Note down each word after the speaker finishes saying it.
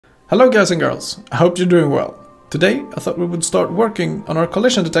Hello guys and girls, I hope you're doing well. Today I thought we would start working on our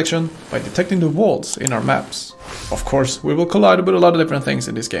collision detection by detecting the walls in our maps. Of course, we will collide with a lot of different things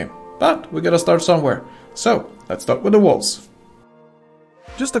in this game, but we gotta start somewhere. So, let's start with the walls.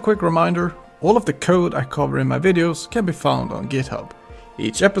 Just a quick reminder, all of the code I cover in my videos can be found on GitHub.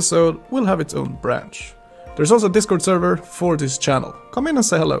 Each episode will have its own branch. There's also a Discord server for this channel. Come in and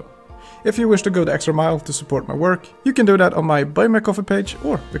say hello. If you wish to go the extra mile to support my work, you can do that on my Buy Me a Coffee page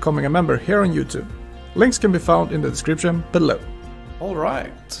or becoming a member here on YouTube. Links can be found in the description below.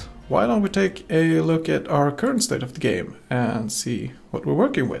 Alright, why don't we take a look at our current state of the game and see what we're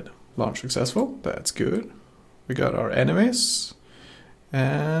working with. Launch successful, that's good. We got our enemies,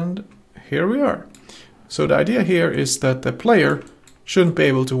 and here we are. So the idea here is that the player shouldn't be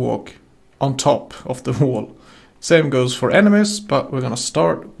able to walk on top of the wall. Same goes for enemies, but we're gonna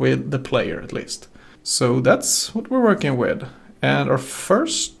start with the player at least. So that's what we're working with. And our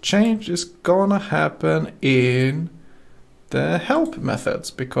first change is gonna happen in the help methods,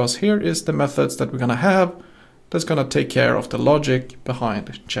 because here is the methods that we're gonna have that's gonna take care of the logic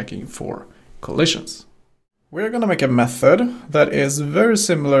behind checking for collisions. We're gonna make a method that is very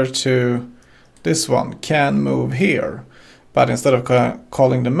similar to this one, CanMoveHere. But instead of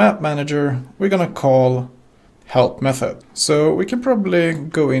calling the map manager, we're gonna call help method. So we can probably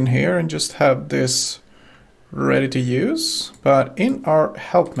go in here and just have this ready to use, but in our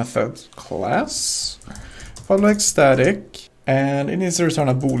help method class, public static, and it needs to return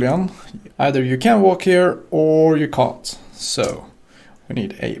a boolean. Either you can walk here or you can't. So we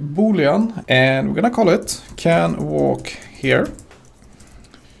need a boolean, and we're gonna call it can walk here.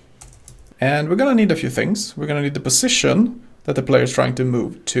 And we're gonna need a few things. We're gonna need the position that the player is trying to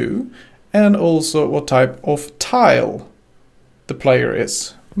move to, and also what type of tile the player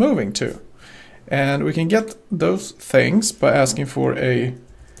is moving to. And we can get those things by asking for a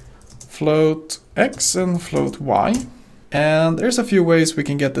float x and float y. And there's a few ways we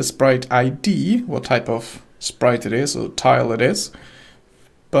can get the sprite ID, what type of sprite it is or tile it is.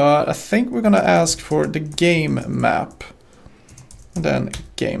 But I think we're gonna ask for the game map, and then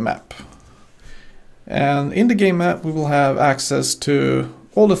game map. And in the game map we will have access to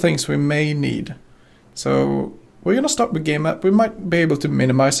all the things we may need. So we're gonna start with game map. We might be able to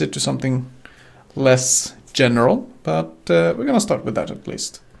minimize it to something less general, but we're gonna start with that at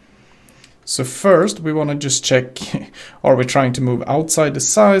least. So first we want to just check, are we trying to move outside the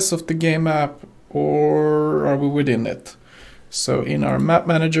size of the game map or are we within it? So in our map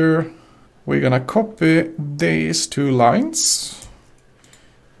manager we're gonna copy these two lines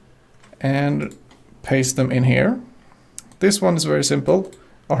and paste them in here. This one is very simple.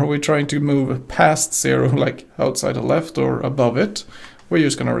 Are we trying to move past 0, like outside the left or above it? We're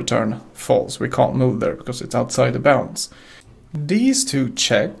just gonna return false. We can't move there because it's outside the bounds. These two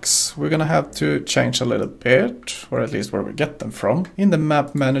checks we're gonna have to change a little bit, or at least where we get them from. In the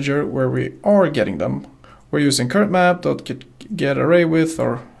map manager where we are getting them, we're using current map.get array width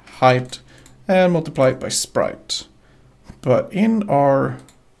or height and multiply it by sprite. But in our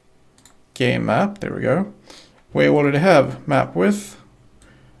game map, there we go, we already have map width,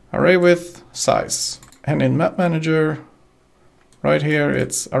 array width, size. And in map manager, right here,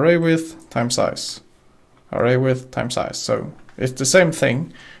 it's array width times size. Array width times size. So it's the same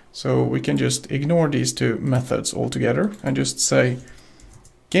thing. So we can just ignore these two methods altogether and just say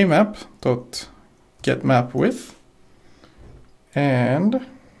GameMap.getMapWidth and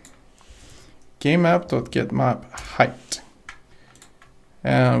GameMap.getMapHeight.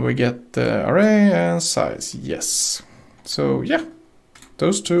 And we get the array and size, yes. So yeah,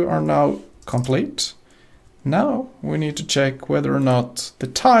 those two are now complete. Now we need to check whether or not the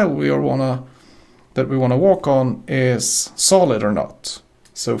tile that we wanna walk on is solid or not.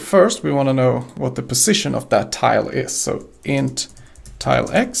 So first we wanna know what the position of that tile is. So int tile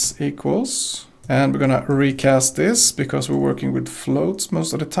x equals, and we're gonna recast this because we're working with floats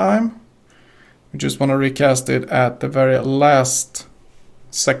most of the time. We just wanna recast it at the very last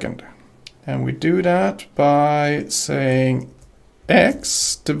second. And we do that by saying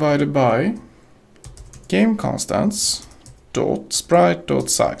x divided by game constants dot sprite dot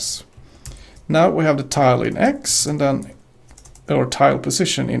size. Now we have the tile in x and then, or tile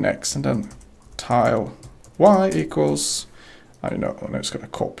position in x, and then tile y equals, I don't know, I'm just gonna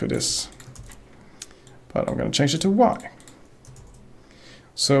copy this, but I'm gonna change it to y.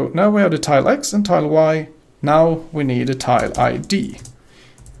 So now we have the tile x and tile y. Now we need a tile ID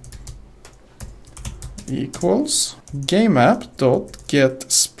equals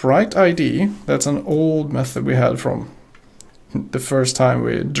GameMap.getSpriteID. That's an old method we had from the first time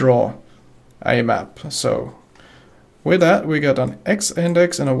we draw a map. So With that, we get an X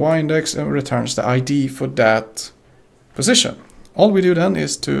index and a Y index and returns the ID for that position. All we do then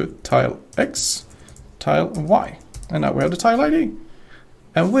is to tile X, tile Y, and now we have the tile ID.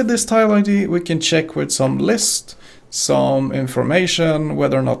 And with this tile ID, we can check with some list, some information,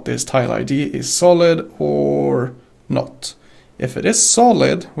 whether or not this tile ID is solid or not. If it is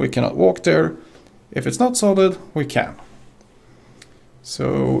solid, we cannot walk there. If it's not solid, we can.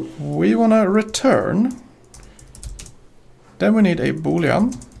 So we want to return. Then we need a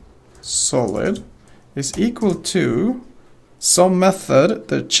boolean solid is equal to some method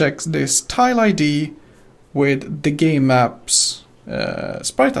that checks this tile ID with the game map's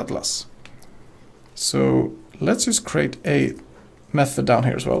sprite atlas. So let's just create a method down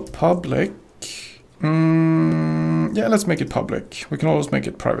here as well. Public. Yeah, let's make it public. We can always make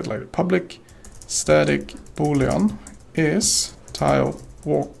it private later. Public static boolean is tile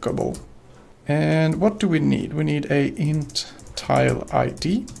walkable. And what do we need? We need a int tile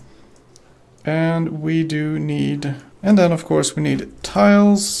ID. And we do need, and then of course we need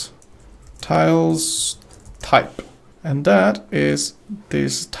tiles type. And that is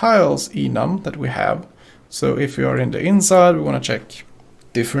this tiles enum that we have. So if we are in the inside, we want to check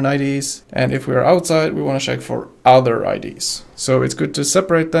different IDs. And if we are outside, we want to check for other IDs. So it's good to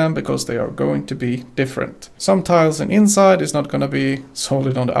separate them because they are going to be different. Some tiles in inside is not going to be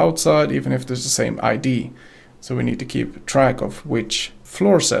solid on the outside, even if there's the same ID. So we need to keep track of which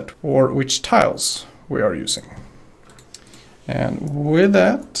floor set or which tiles we are using. And with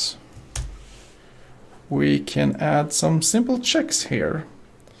that, we can add some simple checks here.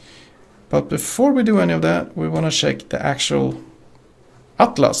 But before we do any of that, we want to check the actual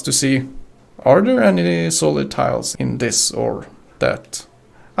atlas to see, are there any solid tiles in this or that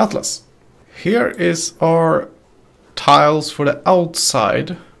atlas? Here is our tiles for the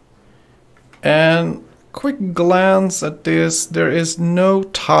outside. And quick glance at this, there is no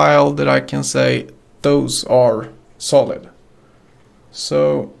tile that I can say those are solid.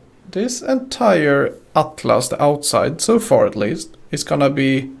 So this entire atlas, the outside, so far at least, is gonna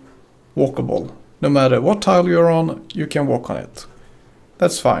be walkable. No matter what tile you're on, you can walk on it.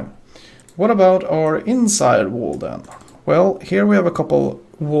 That's fine. What about our inside wall then? Well, here we have a couple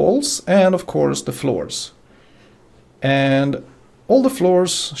walls and of course the floors. And all the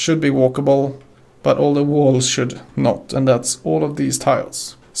floors should be walkable, but all the walls should not, and that's all of these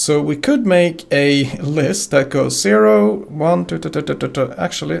tiles. So we could make a list that goes 0, 1, 2, 2, 2, 2, 2.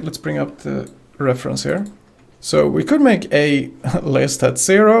 Actually, let's bring up the reference here. So we could make a list that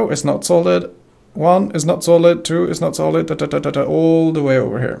 0 is not solid, 1 is not solid, 2 is not solid, all the way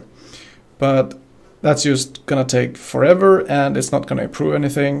over here. But that's just gonna take forever and it's not gonna improve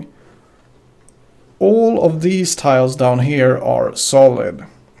anything. All of these tiles down here are solid,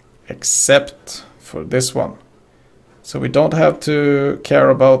 except for this one. So we don't have to care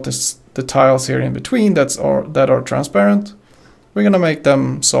about the tiles here in between that are transparent. We're gonna make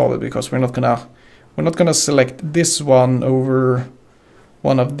them solid because we're not gonna select this one over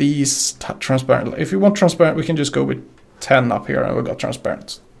one of these transparent. If you want transparent, we can just go with 10 up here and we got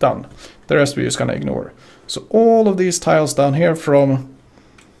transparent. Done. The rest we're just gonna ignore. So all of these tiles down here from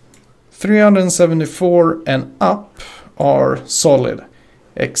 374 and up are solid,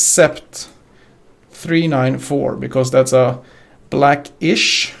 except 394 because that's a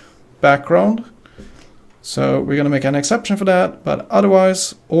blackish background. So we're gonna make an exception for that, but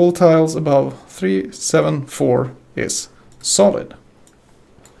otherwise all tiles above 374 is solid.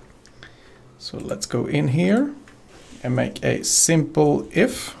 So let's go in here and make a simple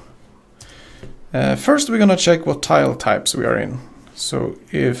if. First we're gonna check what tile types we are in. So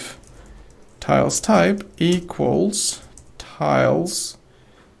if tiles type equals tiles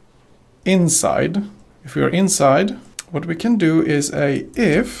inside, if we are inside, what we can do is a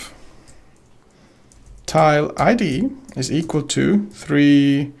if tile ID is equal to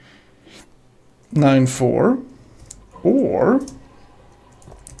 394 or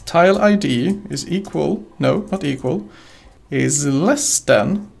tile ID is equal, no, not equal, is less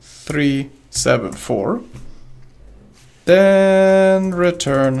than 374, then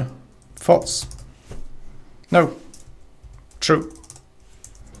return false. No, true.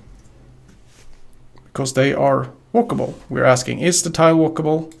 Because they are walkable. We're asking, is the tile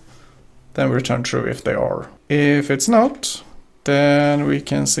walkable? Then we return true if they are. If it's not, then we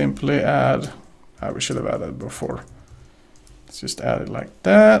can simply add, we should have added before. Let's just add it like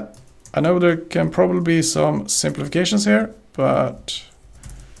that. I know there can probably be some simplifications here, but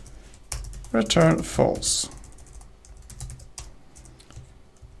return false.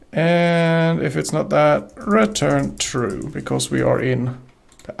 And if it's not that, return true, because we are in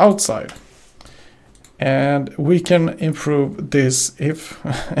the outside. And we can improve this if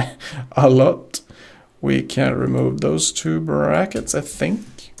a lot. We can remove those two brackets, I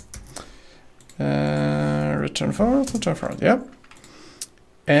think. Return forward, yep.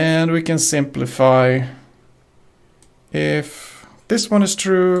 And we can simplify if this one is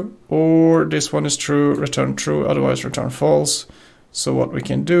true or this one is true, return true, otherwise return false. So what we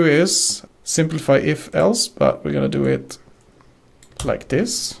can do is simplify if else, but we're gonna do it like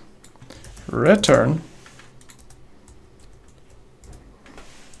this. Return.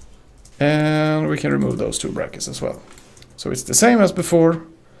 And we can remove those two brackets as well. So it's the same as before,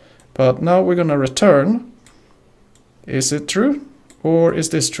 but now we're gonna return. Is it true or is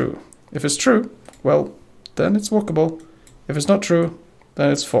this true? If it's true, well, then it's walkable. If it's not true, then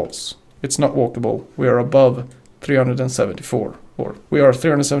it's false. It's not walkable. We are above 374, or we are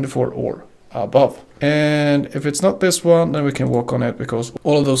 374 or above. And if it's not this one, then we can walk on it because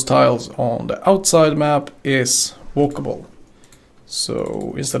all of those tiles on the outside map is walkable.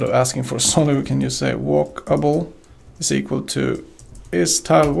 So instead of asking for solid, we can just say walkable is equal to is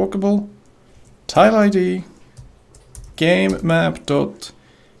tile walkable, tile ID, game map dot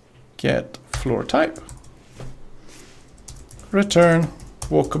get floor type, return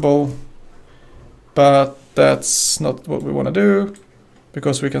walkable, but that's not what we want to do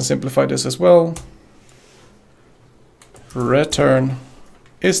because we can simplify this as well. Return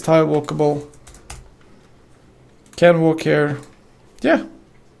is tile walkable, can walk here. Yeah,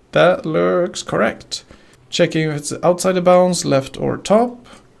 that looks correct. Checking if it's outside the bounds, left or top.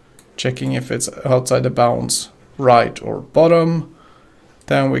 Checking if it's outside the bounds, right or bottom.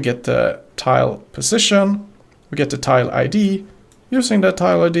 Then we get the tile position. We get the tile ID. Using that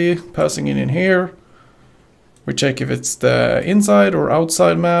tile ID, passing it in here. We check if it's the inside or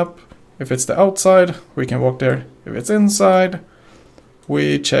outside map. If it's the outside, we can walk there. If it's inside,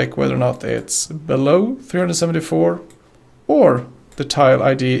 we check whether or not it's below 374 or the tile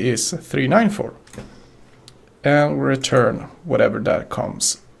ID is 394. And we return whatever that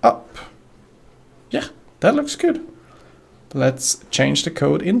comes up. Yeah, that looks good. Let's change the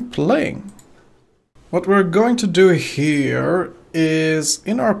code in playing. What we're going to do here is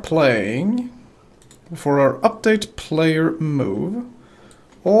in our playing, for our update player move,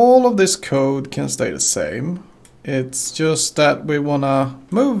 all of this code can stay the same. It's just that we want to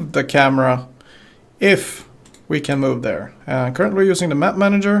move the camera if we can move there. Currently we're using the map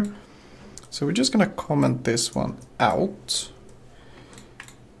manager, so we're just going to comment this one out.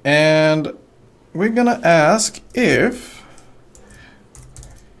 And we're going to ask if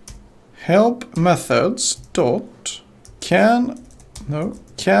help methods dot can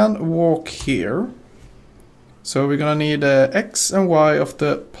walk here. So we're going to need X and Y of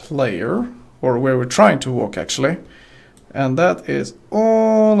the player, or where we're trying to walk actually. And that is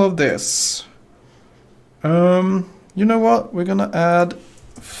all of this. You know what? We're gonna add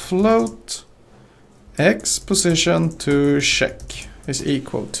float X position to check is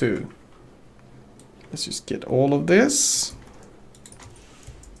equal to. Let's just get all of this.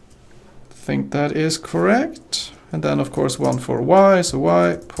 I think that is correct. And then of course one for Y, so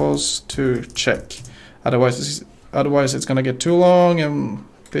Y pos to check. Otherwise it's gonna get too long and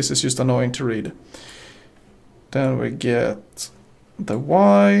this is just annoying to read. Then we get the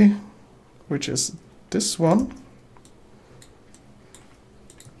Y, which is this one,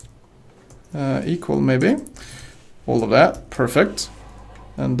 equal maybe, all of that, perfect.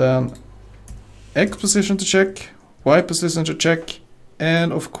 And then X position to check, Y position to check,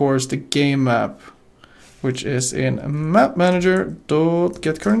 and of course the game map, which is in map manager dot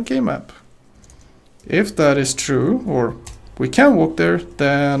get current game map. If that is true, or we can walk there,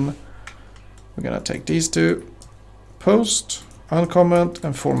 then we're gonna take these two, post, uncomment,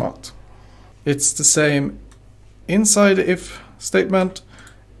 and format. It's the same inside if statement,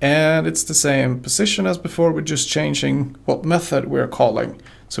 and it's the same position as before. We're just changing what method we're calling.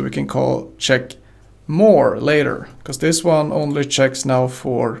 So we can call check more later, because this one only checks now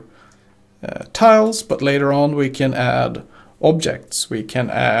for tiles, but later on we can add objects. We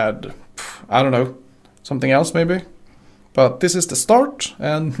can add, I don't know, something else maybe. But this is the start,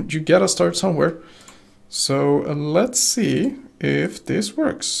 and you gotta start somewhere. So let's see if this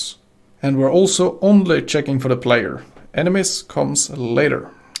works. And we're also only checking for the player. Enemies comes later.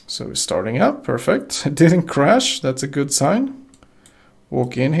 So we're starting up, perfect. It didn't crash, that's a good sign.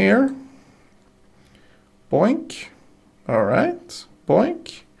 Walk in here. Boink. All right,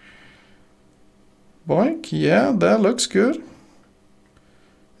 boink. Boink, yeah, that looks good.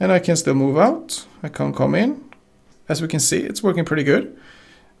 And I can still move out. I can't come in. As we can see, it's working pretty good.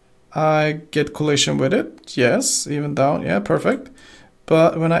 I get collision with it, yes, even down, yeah, perfect.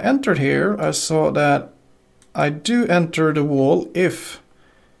 But when I entered here, I saw that I do enter the wall if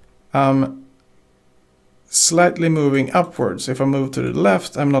I'm slightly moving upwards. If I move to the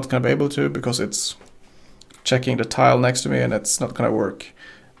left, I'm not going to be able to because it's checking the tile next to me and it's not going to work.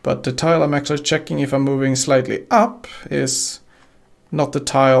 But the tile I'm actually checking if I'm moving slightly up is not the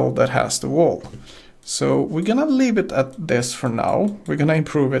tile that has the wall. So we're going to leave it at this for now. We're going to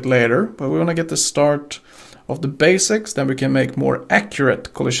improve it later, but we want to get the start of the basics, then we can make more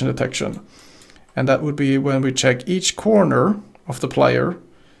accurate collision detection. And that would be when we check each corner of the player.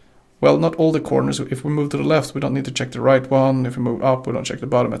 Well, not all the corners. If we move to the left, we don't need to check the right one. If we move up, we don't check the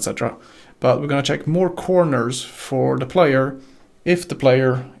bottom, etc. But we're going to check more corners for the player if the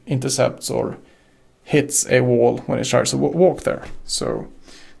player intercepts or hits a wall when he tries to walk there. So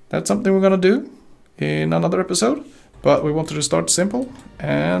that's something we're going to do in another episode. But we wanted to start simple,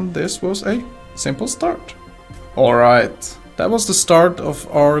 and this was a simple start. Alright, that was the start of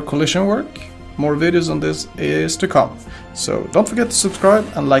our collision work. More videos on this is to come. So don't forget to subscribe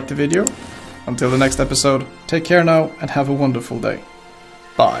and like the video. Until the next episode, take care now and have a wonderful day.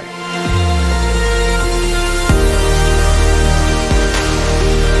 Bye.